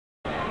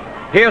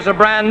Here's a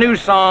brand new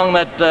song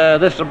that,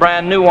 this is a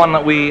brand new one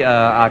that we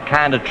are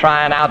kind of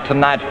trying out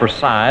tonight for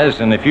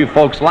size, and if you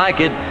folks like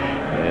it,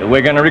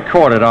 we're going to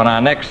record it on our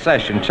next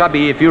session.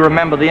 Chubby, if you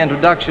remember the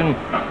introduction,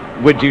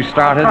 would you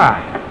start it?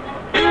 Right.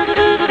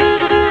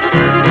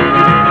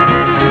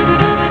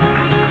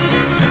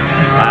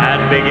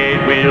 That big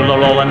 8-wheel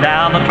rolling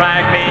down the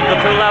track means the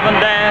 211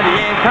 Daddy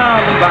ain't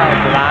coming back,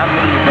 but I'm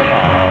moving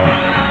on.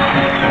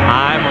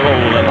 I'm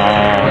rolling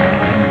on.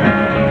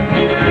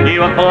 He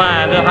was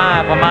flying too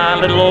high for my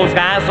little old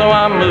sky, so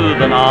I'm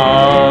moving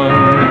on.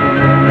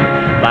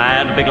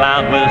 That big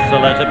loud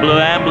whistle as it blew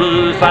and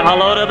blew, said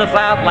hello to the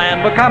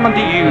Southland, we're coming to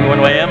you and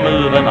we're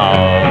moving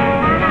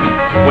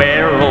on.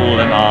 We're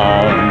rolling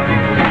on.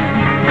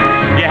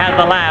 You had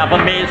to laugh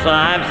at me, so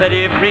I've set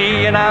you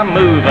free and I'm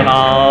moving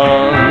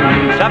on.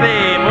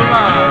 Chubby, move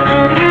on.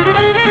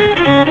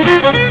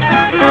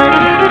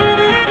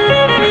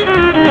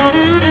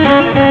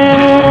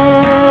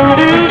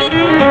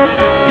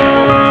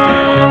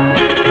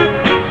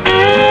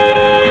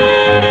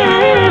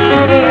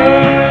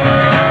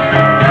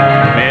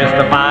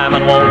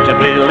 Won't you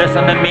please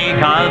listen to me,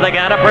 cause I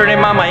got a pretty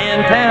mama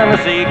in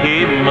Tennessee.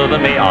 Keep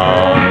moving me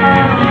on,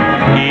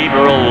 keep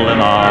rolling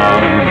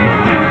on.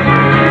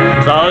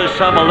 So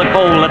shovel the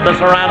coal, let this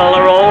rattle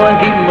a roll and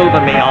keep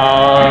moving me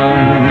on.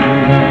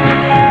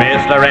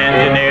 Mr.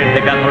 Engineer,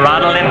 take that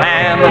rattle in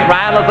hand, this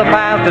rattle's the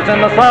fastest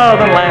in the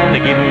southern land.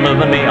 Keep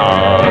moving me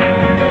on,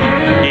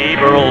 keep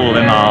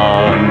rolling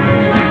on.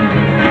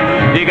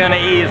 You're gonna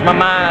ease my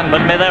mind,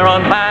 but me there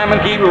on time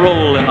and keep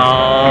rolling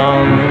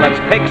on. Let's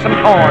pick some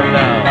corn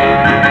now.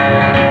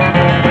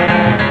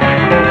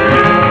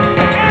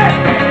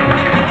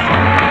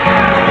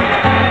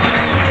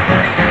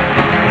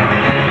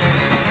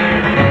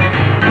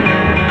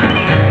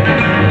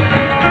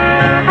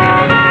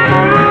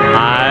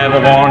 I've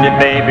warned you,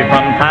 baby,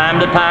 from time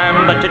to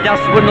time, but you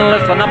just wouldn't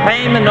listen. I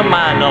pay me no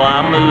mind. No,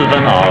 I'm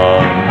moving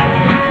on.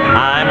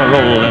 I'm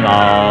rolling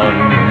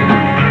on.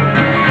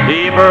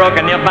 You've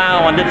broken your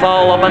vow and it's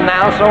all over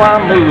now, so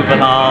I'm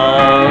moving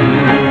on.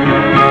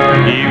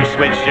 You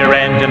switched your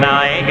engine,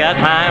 now I ain't got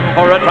time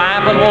for a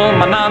trifling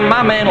woman on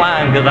my main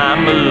line, cause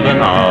I'm moving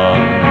on.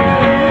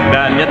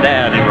 Done your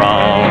daddy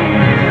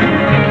wrong.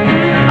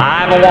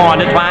 I've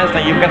warned you twice,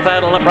 now you can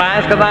settle the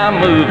price, cause I'm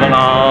moving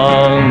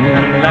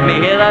on. Let me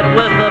hear that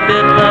whistle a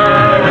bit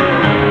more.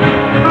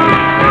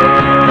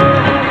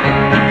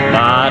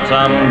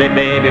 Someday,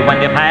 baby,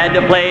 when you've had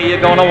your play, you're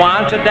gonna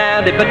want your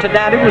daddy, but your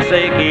daddy will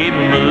say, keep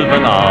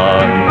moving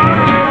on.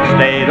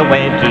 Stayed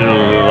away too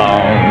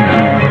long.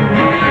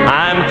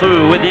 I'm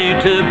through with you,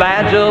 too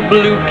bad you're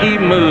blue, keep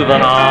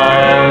moving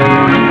on.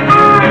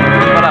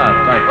 What up?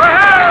 Thank you.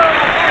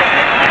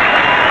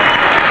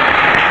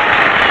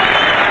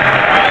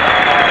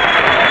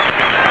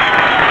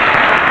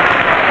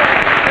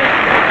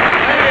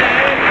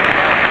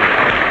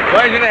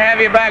 Pleasure to have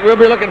you back. We'll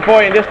be looking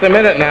for you in just a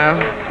minute now.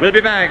 We'll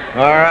be back.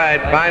 All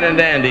right, fine and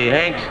dandy.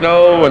 Hank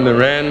Snow and the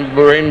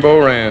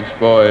Rainbow Ranch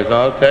boys.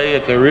 I'll tell you,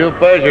 it's a real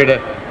pleasure to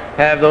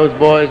have those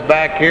boys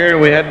back here.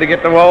 We had to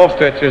get the wall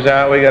stretchers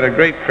out. We got a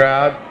great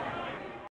crowd.